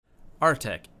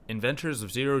Artec, inventors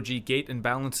of zero-G gate and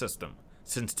balance system.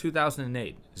 Since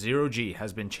 2008, zero-G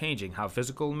has been changing how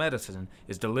physical medicine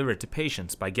is delivered to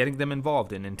patients by getting them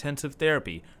involved in intensive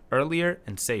therapy earlier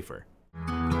and safer.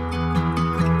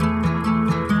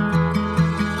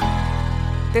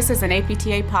 This is an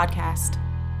APTA podcast.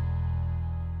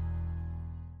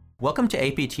 Welcome to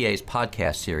APTA's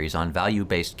podcast series on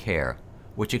value-based care,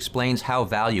 which explains how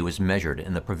value is measured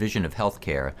in the provision of health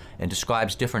care and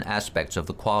describes different aspects of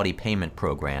the Quality Payment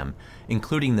Program,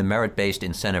 including the Merit-Based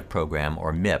Incentive Program,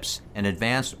 or MIPS, and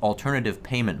Advanced Alternative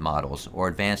Payment Models, or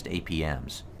Advanced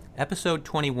APMs. Episode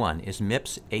 21 is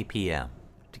MIPS APM.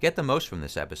 To get the most from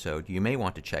this episode, you may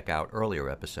want to check out earlier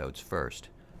episodes first.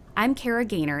 I'm Kara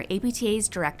Gaynor, APTA's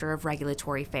Director of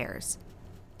Regulatory Affairs.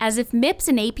 As if MIPS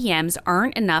and APMs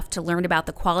aren't enough to learn about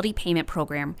the Quality Payment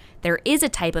Program, there is a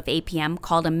type of APM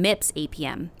called a MIPS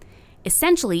APM.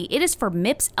 Essentially, it is for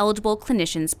MIPS-eligible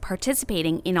clinicians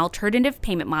participating in alternative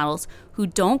payment models who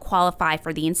don't qualify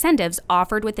for the incentives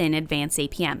offered within advanced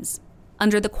APMs.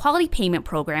 Under the Quality Payment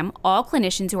Program, all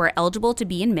clinicians who are eligible to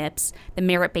be in MIPS, the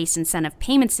Merit-Based Incentive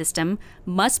Payment System,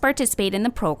 must participate in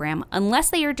the program unless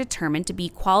they are determined to be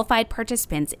qualified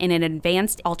participants in an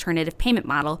Advanced Alternative Payment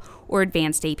Model, or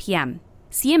Advanced APM.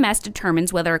 CMS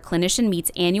determines whether a clinician meets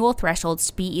annual thresholds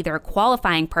to be either a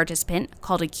qualifying participant,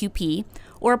 called a QP,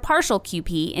 or a partial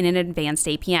QP in an Advanced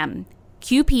APM.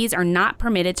 QPs are not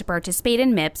permitted to participate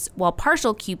in MIPS, while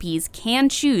partial QPs can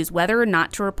choose whether or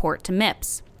not to report to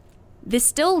MIPS. This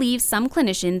still leaves some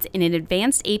clinicians in an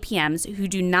advanced APMs who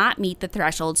do not meet the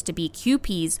thresholds to be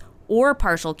QPs or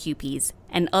partial QPs,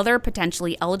 and other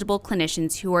potentially eligible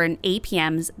clinicians who are in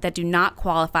APMs that do not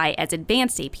qualify as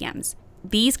advanced APMs.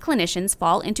 These clinicians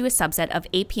fall into a subset of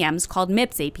APMs called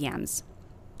MIPS APMs.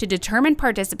 To determine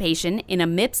participation in a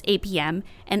MIPS APM,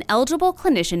 an eligible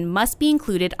clinician must be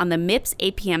included on the MIPS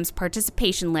APM's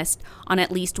participation list on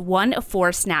at least one of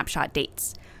 4 snapshot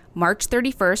dates: March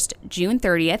 31st, June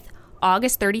 30th,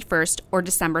 August 31st, or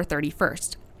December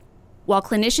 31st. While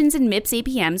clinicians in MIPS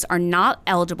APMs are not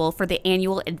eligible for the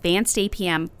annual Advanced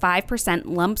APM 5%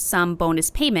 lump sum bonus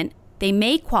payment, they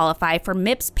may qualify for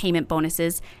MIPS payment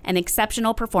bonuses and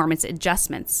exceptional performance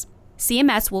adjustments.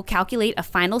 CMS will calculate a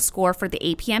final score for the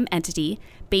APM entity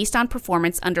based on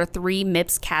performance under 3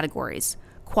 MIPS categories: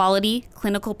 quality,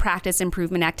 clinical practice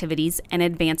improvement activities, and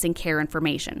advancing care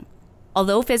information.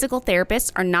 Although physical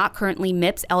therapists are not currently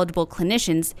MIPS-eligible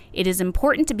clinicians, it is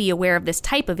important to be aware of this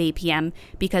type of APM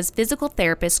because physical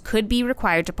therapists could be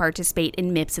required to participate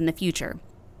in MIPS in the future.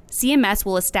 CMS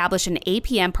will establish an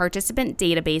APM participant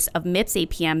database of MIPS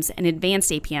APMs and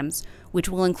advanced APMs, which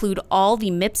will include all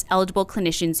the MIPS-eligible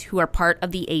clinicians who are part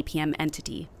of the APM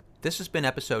entity. This has been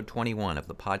episode 21 of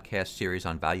the podcast series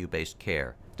on value-based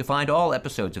care. To find all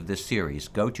episodes of this series,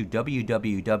 go to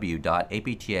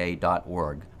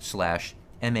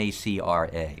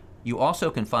www.apta.org/MACRA. You also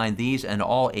can find these and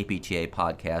all APTA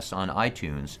podcasts on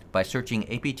iTunes by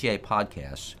searching APTA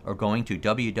Podcasts or going to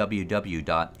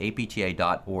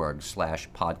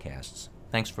www.apta.org/podcasts.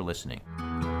 Thanks for listening.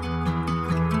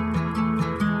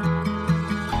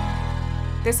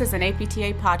 This is an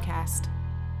APTA podcast.